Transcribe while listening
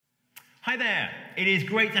Hi there, it is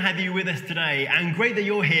great to have you with us today and great that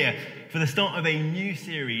you're here for the start of a new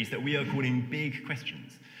series that we are calling Big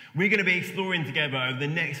Questions. We're going to be exploring together over the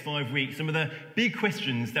next 5 weeks some of the big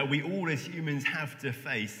questions that we all as humans have to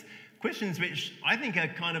face, questions which I think are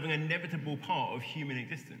kind of an inevitable part of human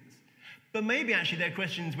existence. But maybe actually they're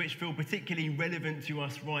questions which feel particularly relevant to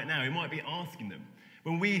us right now. We might be asking them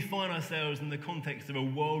when we find ourselves in the context of a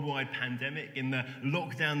worldwide pandemic, in the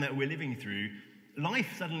lockdown that we're living through.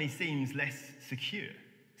 Life suddenly seems less secure,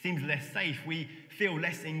 seems less safe. We feel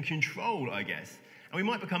less in control, I guess. And we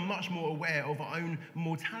might become much more aware of our own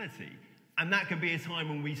mortality. And that can be a time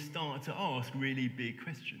when we start to ask really big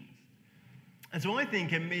questions. And so I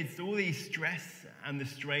think amidst all the stress and the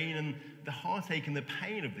strain and the heartache and the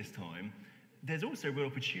pain of this time, there's also a real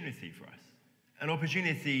opportunity for us. An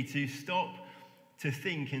opportunity to stop, to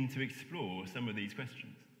think and to explore some of these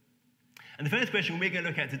questions. And the first question we're going to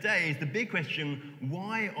look at today is the big question,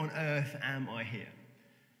 why on earth am I here?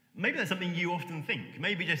 Maybe that's something you often think.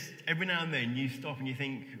 Maybe just every now and then you stop and you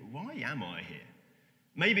think, why am I here?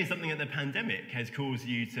 Maybe it's something that the pandemic has caused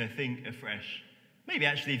you to think afresh. Maybe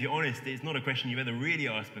actually, if you're honest, it's not a question you've ever really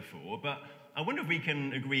asked before, but I wonder if we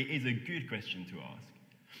can agree it is a good question to ask.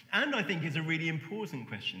 And I think it's a really important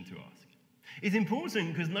question to ask. It's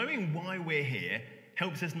important because knowing why we're here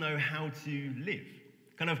helps us know how to live.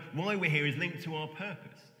 Kind of why we're here is linked to our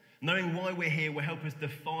purpose. Knowing why we're here will help us to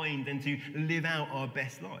find and to live out our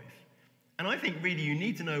best life. And I think really you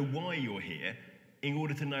need to know why you're here in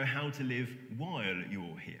order to know how to live while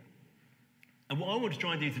you're here. And what I want to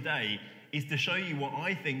try and do today is to show you what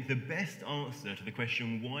I think the best answer to the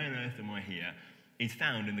question, why on earth am I here, is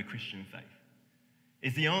found in the Christian faith.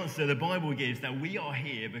 It's the answer the Bible gives that we are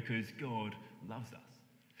here because God loves us.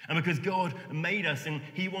 And because God made us and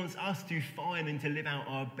he wants us to find and to live out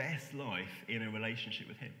our best life in a relationship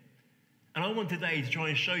with him. And I want today to try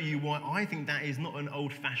and show you why I think that is not an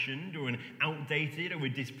old-fashioned or an outdated or a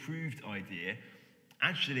disproved idea.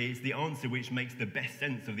 Actually, it's the answer which makes the best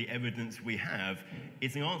sense of the evidence we have.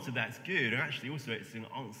 It's an answer that's good, and actually also it's an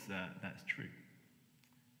answer that's true.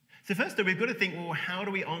 So first of all, we've got to think, well, how do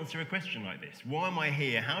we answer a question like this? Why am I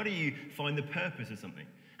here? How do you find the purpose of something?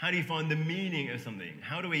 How do you find the meaning of something?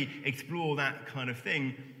 How do we explore that kind of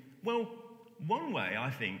thing? Well, one way, I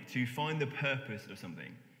think, to find the purpose of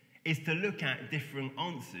something is to look at different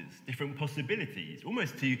answers, different possibilities,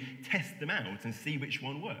 almost to test them out and see which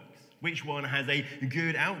one works, which one has a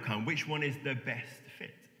good outcome, which one is the best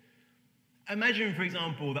fit. Imagine, for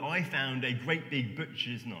example, that I found a great big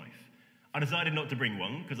butcher's knife. I decided not to bring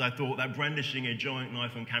one because I thought that brandishing a giant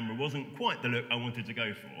knife on camera wasn't quite the look I wanted to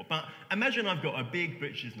go for. But imagine I've got a big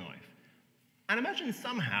butcher's knife. And imagine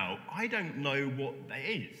somehow I don't know what that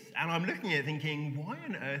is. And I'm looking at it thinking, why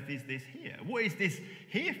on earth is this here? What is this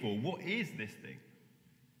here for? What is this thing?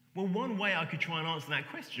 Well, one way I could try and answer that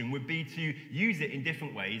question would be to use it in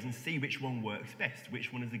different ways and see which one works best,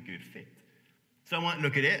 which one is a good fit. So I might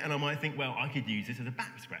look at it and I might think, well, I could use this as a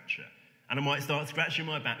back scratcher. And I might start scratching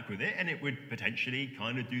my back with it, and it would potentially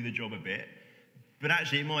kind of do the job a bit. But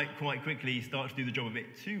actually, it might quite quickly start to do the job a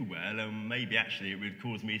bit too well, and maybe actually it would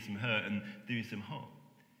cause me some hurt and do some harm.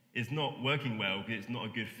 It's not working well because it's not a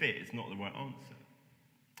good fit. It's not the right answer.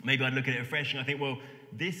 Maybe I'd look at it afresh and I think, well,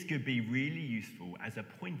 this could be really useful as a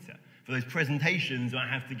pointer for those presentations I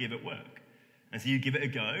have to give at work. And so you give it a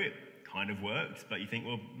go. It kind of works, but you think,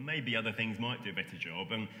 well, maybe other things might do a better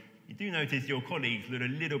job. And you do notice your colleagues look a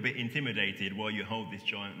little bit intimidated while you hold this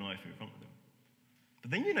giant knife in front of them.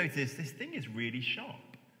 But then you notice this thing is really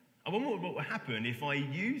sharp. I wonder what will happen if I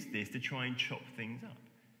use this to try and chop things up.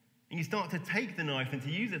 And you start to take the knife and to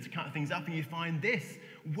use it to cut things up, and you find this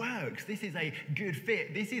works. This is a good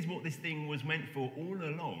fit. This is what this thing was meant for all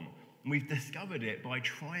along. And we've discovered it by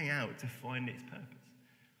trying out to find its purpose.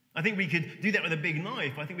 I think we could do that with a big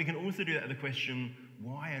knife. I think we can also do that with the question,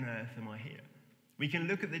 why on earth am I here? We can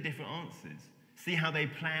look at the different answers, see how they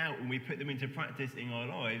play out when we put them into practice in our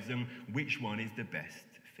lives, and which one is the best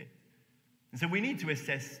fit. And so we need to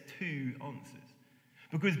assess two answers.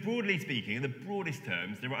 Because broadly speaking, in the broadest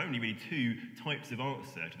terms, there are only really two types of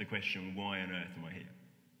answer to the question, why on earth am I here?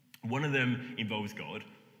 One of them involves God,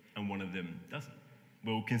 and one of them doesn't.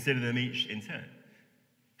 We'll consider them each in turn.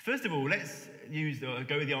 First of all, let's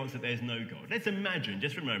go with the answer, there's no God. Let's imagine,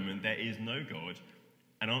 just for a moment, there is no God,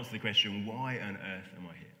 and answer the question, why on earth am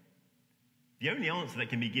I here? The only answer that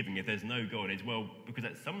can be given if there's no God is, well, because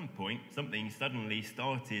at some point, something suddenly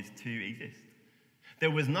started to exist.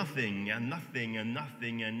 There was nothing, and nothing, and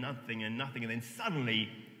nothing, and nothing, and nothing, and then suddenly,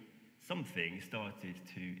 something started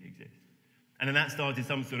to exist. And then that started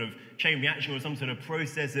some sort of chain reaction or some sort of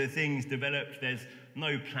process that things developed. There's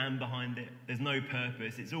no plan behind it. There's no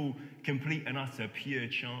purpose. It's all complete and utter pure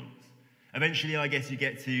chance. Eventually, I guess you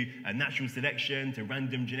get to a natural selection, to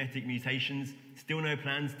random genetic mutations. Still no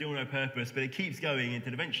plan, still no purpose, but it keeps going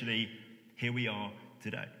until eventually, here we are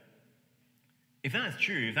today. If that's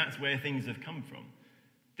true, if that's where things have come from,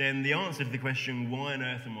 then the answer to the question, why on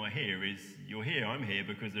earth am I here, is you're here, I'm here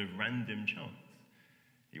because of random chance.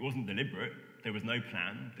 It wasn't deliberate. There was no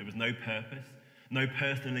plan. There was no purpose, no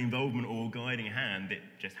personal involvement or guiding hand. It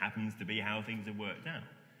just happens to be how things have worked out.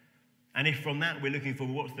 And if from that we're looking for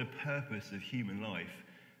what's the purpose of human life,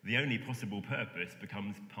 the only possible purpose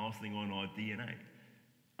becomes passing on our DNA.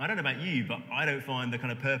 I don't know about you, but I don't find the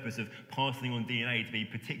kind of purpose of passing on DNA to be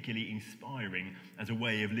particularly inspiring as a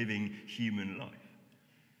way of living human life.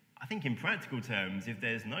 I think in practical terms, if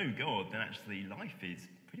there's no God, then actually life is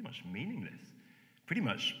pretty much meaningless, pretty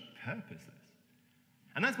much purposeless.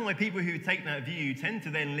 And that's why people who take that view tend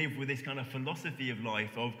to then live with this kind of philosophy of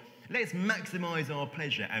life of let's maximize our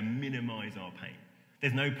pleasure and minimize our pain.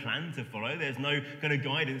 There's no plan to follow. There's no kind of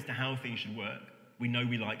guidance to how things should work. We know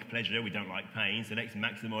we like pleasure, we don't like pain, so let's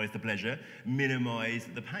maximize the pleasure, minimize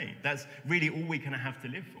the pain. That's really all we kind of have to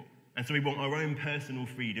live for. And so we want our own personal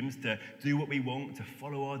freedoms to do what we want, to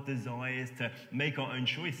follow our desires, to make our own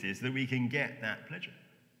choices so that we can get that pleasure.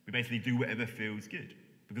 We basically do whatever feels good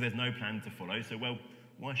because there's no plan to follow, so well,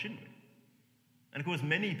 why shouldn't we? And of course,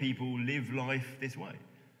 many people live life this way.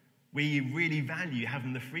 We really value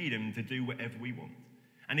having the freedom to do whatever we want.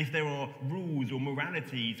 And if there are rules or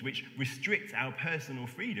moralities which restrict our personal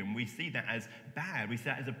freedom, we see that as bad, we see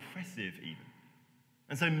that as oppressive even.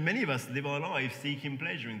 And so many of us live our lives seeking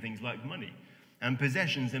pleasure in things like money and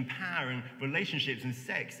possessions and power and relationships and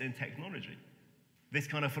sex and technology. This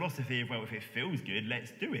kind of philosophy of, well, if it feels good,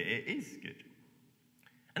 let's do it. It is good.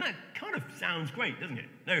 And that kind of sounds great, doesn't it?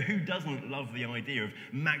 No, who doesn't love the idea of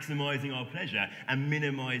maximizing our pleasure and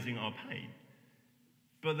minimizing our pain?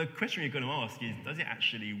 But the question you're going to ask is, does it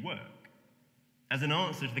actually work? As an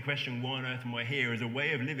answer to the question, why on earth am I here, as a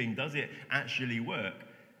way of living, does it actually work?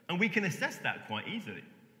 And we can assess that quite easily.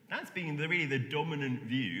 That's been really the dominant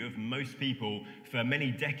view of most people for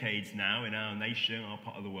many decades now in our nation, our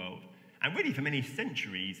part of the world. And really for many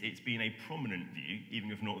centuries, it's been a prominent view,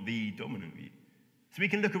 even if not the dominant view. So we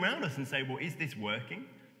can look around us and say, well, is this working?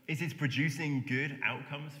 Is this producing good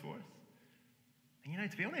outcomes for us?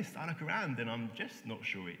 And to be honest, I look around and I'm just not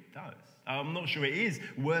sure it does. I'm not sure it is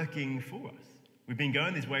working for us. We've been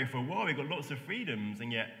going this way for a while, we've got lots of freedoms,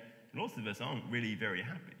 and yet lots of us aren't really very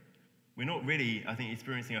happy. We're not really, I think,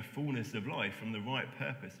 experiencing a fullness of life from the right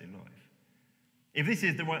purpose in life. If this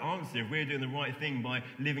is the right answer, if we're doing the right thing by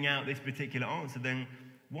living out this particular answer, then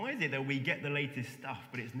why is it that we get the latest stuff,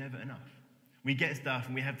 but it's never enough? We get stuff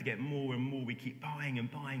and we have to get more and more. We keep buying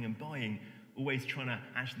and buying and buying, always trying to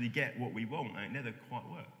actually get what we want, and it never quite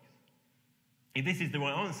works. If this is the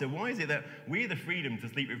right answer, why is it that we have the freedom to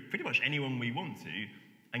sleep with pretty much anyone we want to,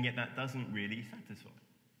 and yet that doesn't really satisfy?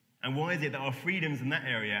 And why is it that our freedoms in that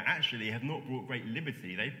area actually have not brought great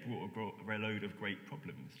liberty, they've brought a load of great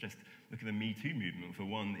problems? Just look at the Me Too movement for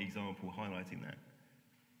one example highlighting that.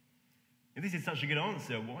 If this is such a good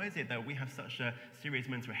answer, why is it that we have such a serious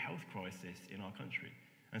mental health crisis in our country?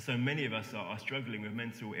 And so many of us are struggling with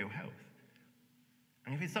mental ill health.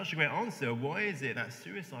 And if it's such a great answer, why is it that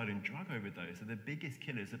suicide and drug overdose are the biggest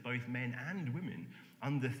killers of both men and women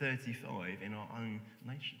under 35 in our own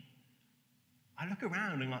nation? I look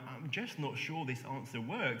around and I'm just not sure this answer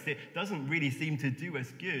works. It doesn't really seem to do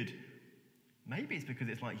us good. Maybe it's because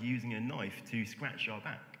it's like using a knife to scratch our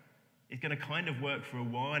back. It's going to kind of work for a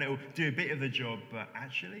while, and it'll do a bit of the job, but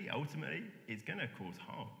actually, ultimately, it's going to cause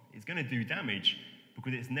harm. It's going to do damage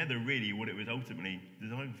because it's never really what it was ultimately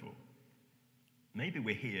designed for. Maybe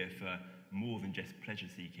we're here for more than just pleasure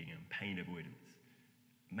seeking and pain avoidance.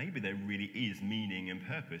 Maybe there really is meaning and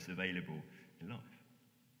purpose available in life.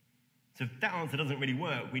 So if that answer doesn't really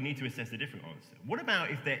work, we need to assess a different answer. What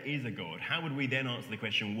about if there is a God? How would we then answer the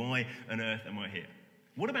question, why on earth am I here?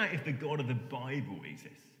 What about if the God of the Bible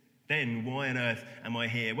exists? Then why on earth am I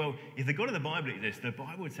here? Well, if the God of the Bible exists, the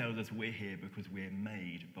Bible tells us we're here because we're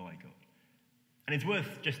made by God. And it's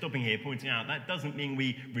worth just stopping here, pointing out, that doesn't mean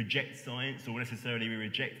we reject science or necessarily we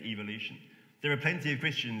reject evolution. There are plenty of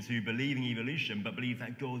Christians who believe in evolution, but believe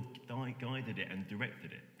that God guided it and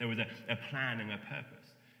directed it. There was a plan and a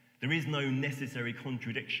purpose. There is no necessary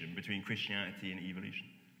contradiction between Christianity and evolution.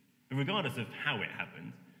 But regardless of how it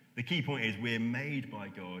happened, the key point is we're made by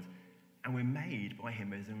God, and we're made by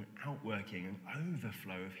him as an outworking and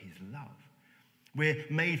overflow of his love. We're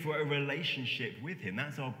made for a relationship with him.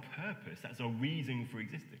 That's our purpose. That's our reason for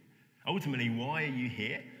existing. Ultimately, why are you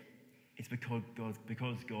here? It's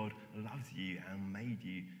because God loves you and made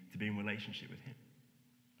you to be in relationship with him.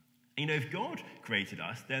 And if God created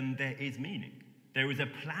us, then there is meaning. There is a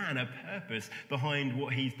plan, a purpose behind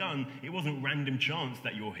what he's done. It wasn't random chance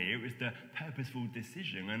that you're here. It was the purposeful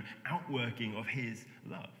decision and outworking of his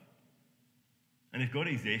love. And if God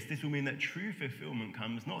exists, this will mean that true fulfillment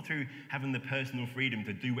comes not through having the personal freedom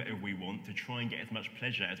to do whatever we want, to try and get as much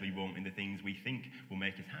pleasure as we want in the things we think will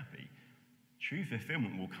make us happy. True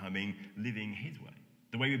fulfillment will come in living his way,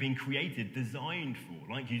 the way we've been created, designed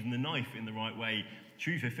for, like using the knife in the right way.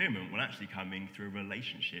 True fulfillment will actually come in through a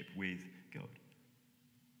relationship with God.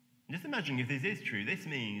 And just imagine if this is true, this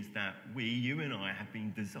means that we, you and I, have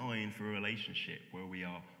been designed for a relationship where we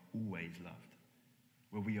are always loved,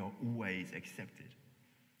 where we are always accepted,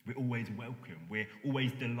 we're always welcome, we're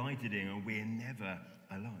always delighted in, and we're never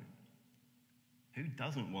alone. Who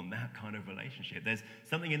doesn't want that kind of relationship? There's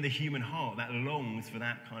something in the human heart that longs for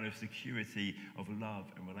that kind of security of love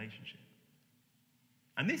and relationship.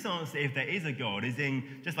 And this answer, if there is a God, is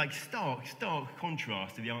in just like stark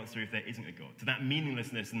contrast to the answer if there isn't a God, to that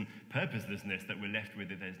meaninglessness and purposelessness that we're left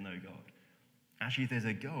with if there's no God. Actually, if there's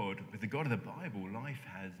a God, with the God of the Bible, life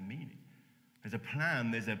has meaning. There's a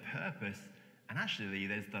plan, there's a purpose, and actually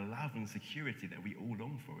there's the love and security that we all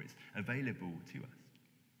long for. It's available to us.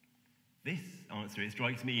 This answer, it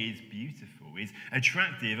strikes me, is beautiful, is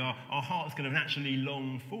attractive. Our hearts kind of naturally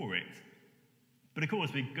long for it. But of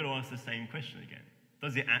course, we've got to ask the same question again.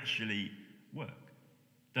 Does it actually work?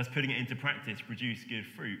 Does putting it into practice produce good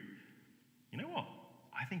fruit? You know what?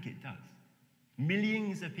 I think it does.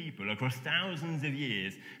 Millions of people across thousands of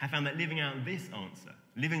years have found that living out this answer,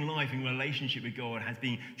 living life in relationship with God, has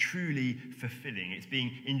been truly fulfilling. It's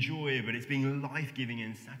been enjoyable. It's been life-giving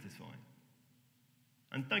and satisfying.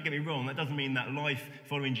 And don't get me wrong, that doesn't mean that life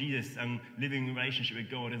following Jesus and living in relationship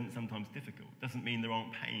with God isn't sometimes difficult. It doesn't mean there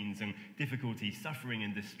aren't pains and difficulties, suffering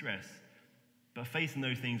and distress. But facing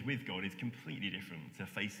those things with God is completely different to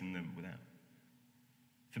facing them without.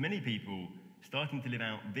 For many people, starting to live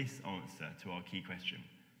out this answer to our key question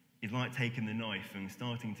is like taking the knife and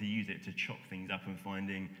starting to use it to chop things up and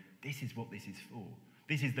finding, this is what this is for.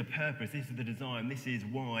 This is the purpose, this is the design, this is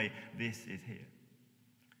why this is here.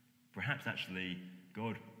 Perhaps actually,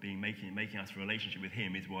 God making us a relationship with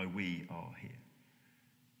him is why we are here.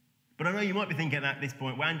 But I know you might be thinking at this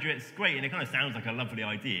point, well, Andrew, it's great, and it kind of sounds like a lovely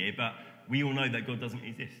idea, but we all know that God doesn't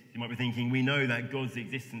exist. You might be thinking, we know that God's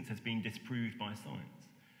existence has been disproved by science.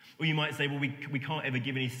 Or you might say, well, we can't ever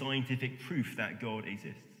give any scientific proof that God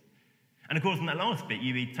exists. And of course, in that last bit,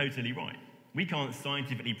 you'd be totally right. We can't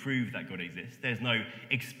scientifically prove that God exists. There's no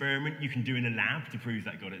experiment you can do in a lab to prove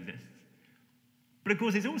that God exists. But of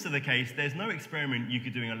course, it's also the case there's no experiment you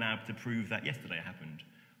could do in a lab to prove that yesterday happened,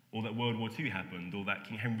 or that World War II happened, or that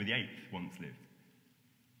King Henry VIII once lived.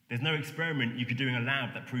 There's no experiment you could do in a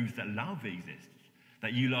lab that proves that love exists,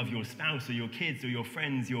 that you love your spouse or your kids or your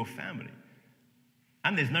friends, your family.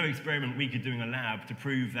 And there's no experiment we could do in a lab to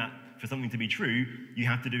prove that for something to be true, you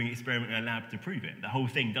have to do an experiment in a lab to prove it. The whole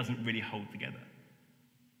thing doesn't really hold together.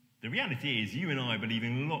 The reality is you and I believe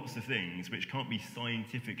in lots of things which can't be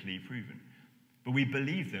scientifically proven. But we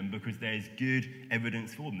believe them because there's good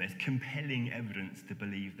evidence for them. There's compelling evidence to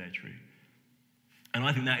believe they're true. And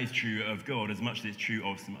I think that is true of God as much as it's true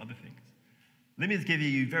of some other things. Let me just give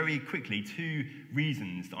you very quickly 2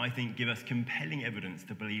 reasons that I think give us compelling evidence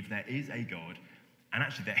to believe there is a God and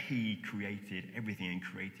actually that he created everything and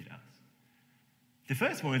created us. The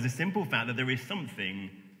first one is the simple fact that there is something,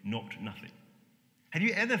 not nothing. Have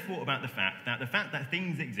you ever thought about the fact that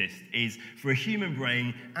things exist is, for a human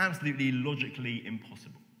brain, absolutely logically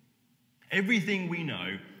impossible? Everything we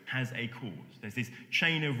know has a cause. There's this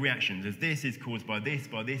chain of reactions. As this is caused by this,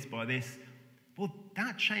 by this, by this. Well,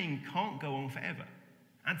 that chain can't go on forever.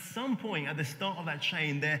 At some point at the start of that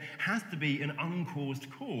chain, there has to be an uncaused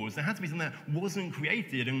cause. There has to be something that wasn't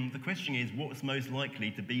created. And the question is, what's most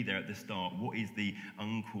likely to be there at the start? What is the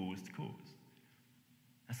uncaused cause?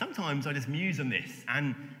 And sometimes I just muse on this,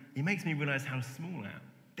 and it makes me realize how small I am.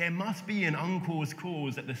 There must be an uncaused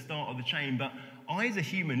cause at the start of the chain, but I, as a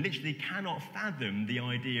human, literally cannot fathom the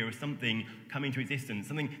idea of something coming to existence,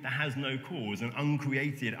 something that has no cause, an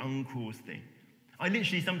uncreated, uncaused thing. I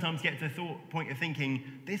literally sometimes get to the point of thinking,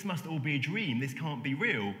 this must all be a dream, this can't be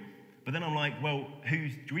real. But then I'm like, well,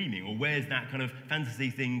 who's dreaming? Or where's that kind of fantasy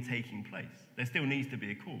thing taking place? There still needs to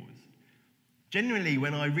be a cause. Generally,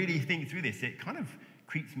 when I really think through this, it kind of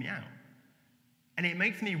creeps me out. And it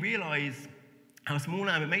makes me realize how small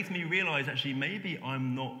I am. It makes me realize, actually, maybe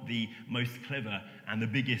I'm not the most clever and the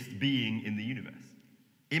biggest being in the universe.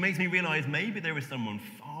 It makes me realize maybe there is someone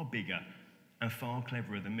far bigger and far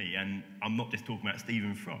cleverer than me. And I'm not just talking about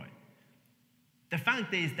Stephen Fry. The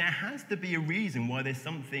fact is, there has to be a reason why there's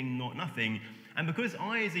something, not nothing. And because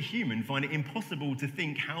I, as a human, find it impossible to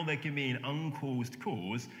think how there can be an uncaused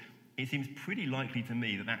cause, it seems pretty likely to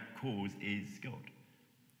me that that cause is God.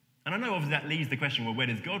 And I know obviously that leaves the question, well, where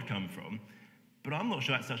does God come from? But I'm not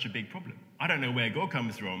sure that's such a big problem. I don't know where God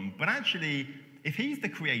comes from, but actually, if he's the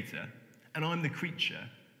creator and I'm the creature,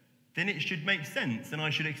 then it should make sense and I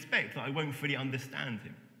should expect that I won't fully understand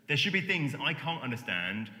him. There should be things I can't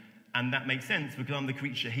understand, and that makes sense because I'm the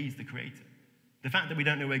creature, he's the creator. The fact that we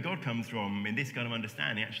don't know where God comes from in this kind of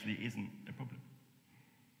understanding actually isn't a problem.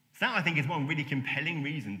 So that, I think, is one really compelling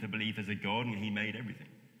reason to believe there's a God and he made everything.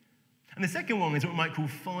 And the second one is what we might call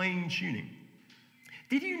fine-tuning.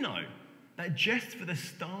 Did you know that just for the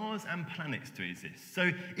stars and planets to exist,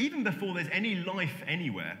 so even before there's any life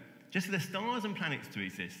anywhere, just for the stars and planets to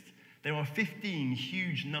exist, there are 15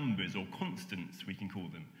 huge numbers, or constants we can call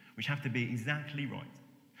them, which have to be exactly right.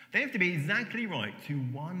 They have to be exactly right to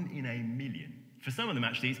 1 in a million. For some of them,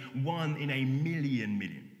 actually, it's 1 in a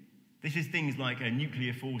million. This is things like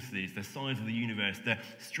nuclear forces, the size of the universe, the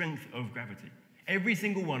strength of gravity. Every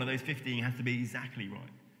single one of those 15 has to be exactly right.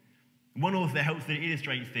 One author helps to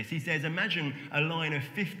illustrate this. He says, imagine a line of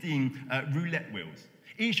 15 roulette wheels,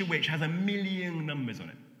 each of which has 1 million numbers on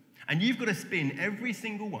it. And you've got to spin every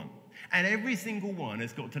single one. And every single one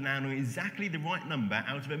has got to land on exactly the right number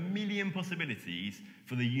out of 1 million possibilities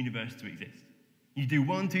for the universe to exist. You do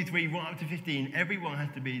 1, 2, 3, right up to 15. Every one has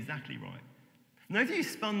to be exactly right. Now, if you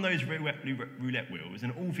spun those roulette wheels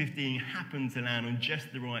and all 15 happened to land on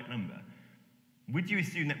just the right number, would you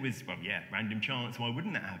assume that was, well, yeah, random chance? Why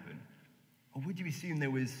wouldn't that happen? Or would you assume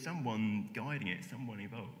there was someone guiding it, someone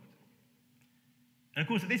involved? And of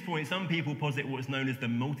course, at this point, some people posit what's known as the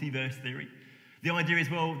multiverse theory. The idea is,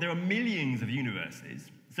 well, there are millions of universes,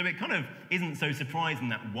 so it kind of isn't so surprising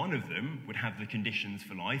that one of them would have the conditions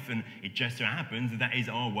for life, and it just so happens that is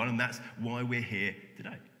our one, and that's why we're here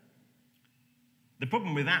today. The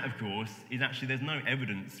problem with that, of course, is actually there's no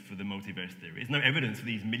evidence for the multiverse theory. There's no evidence for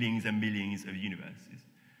these millions and millions of universes.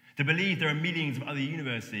 To believe there are millions of other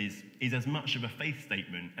universes is as much of a faith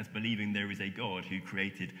statement as believing there is a God who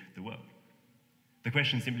created the world. The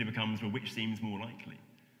question simply becomes, well, which seems more likely?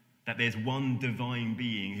 That there's one divine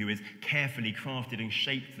being who has carefully crafted and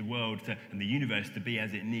shaped the world and the universe to be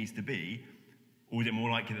as it needs to be? Or is it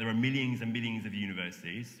more likely that there are millions and millions of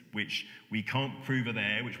universes which we can't prove are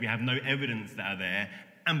there, which we have no evidence that are there,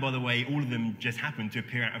 and by the way, all of them just happen to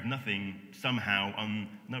appear out of nothing somehow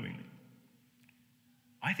unknowingly?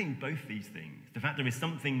 I think both these things, the fact there is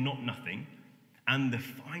something, not nothing, and the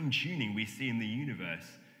fine-tuning we see in the universe,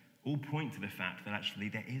 all point to the fact that actually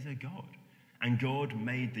there is a God. And God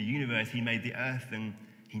made the universe, he made the earth, and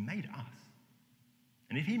he made us.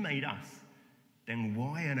 And if he made us, then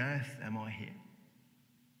why on earth am I here?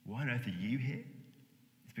 Why on earth are you here?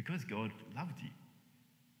 It's because God loved you.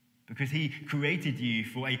 Because he created you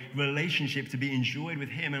for a relationship to be enjoyed with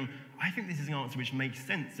him. And I think this is an answer which makes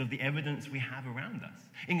sense of the evidence we have around us.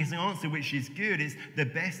 And it's an answer which is good. It's the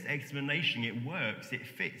best explanation. It works. It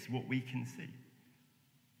fits what we can see.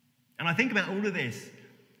 And I think about all of this,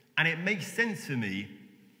 and it makes sense for me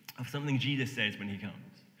of something Jesus says when he comes.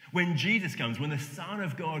 When Jesus comes, when the Son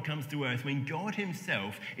of God comes to earth, when God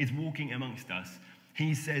himself is walking amongst us,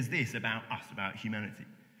 he says this about us, about humanity.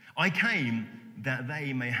 I came that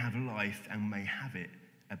they may have life and may have it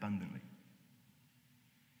abundantly.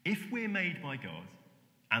 If we're made by God,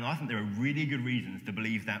 and I think there are really good reasons to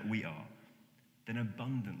believe that we are, then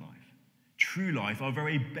abundant life, true life, our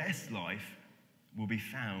very best life, will be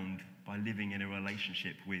found by living in a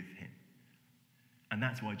relationship with him. And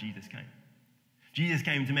that's why Jesus came. Jesus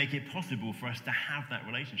came to make it possible for us to have that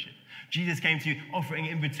relationship. Jesus came to offer an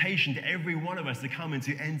invitation to every one of us to come and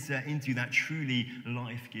to enter into that truly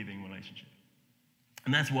life-giving relationship.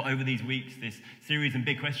 And that's what, over these weeks, this series of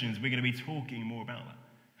big questions, we're going to be talking more about that.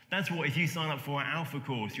 That's what, if you sign up for our Alpha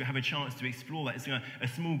course, you have a chance to explore that. It's a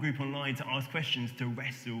small group online to ask questions, to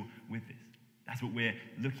wrestle with this. That's what we're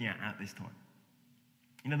looking at this time.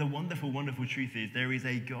 You know, the wonderful, wonderful truth is there is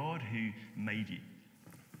a God who made you.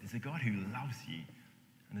 There's a God who loves you.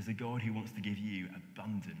 And there's a God who wants to give you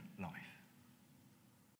abundant life.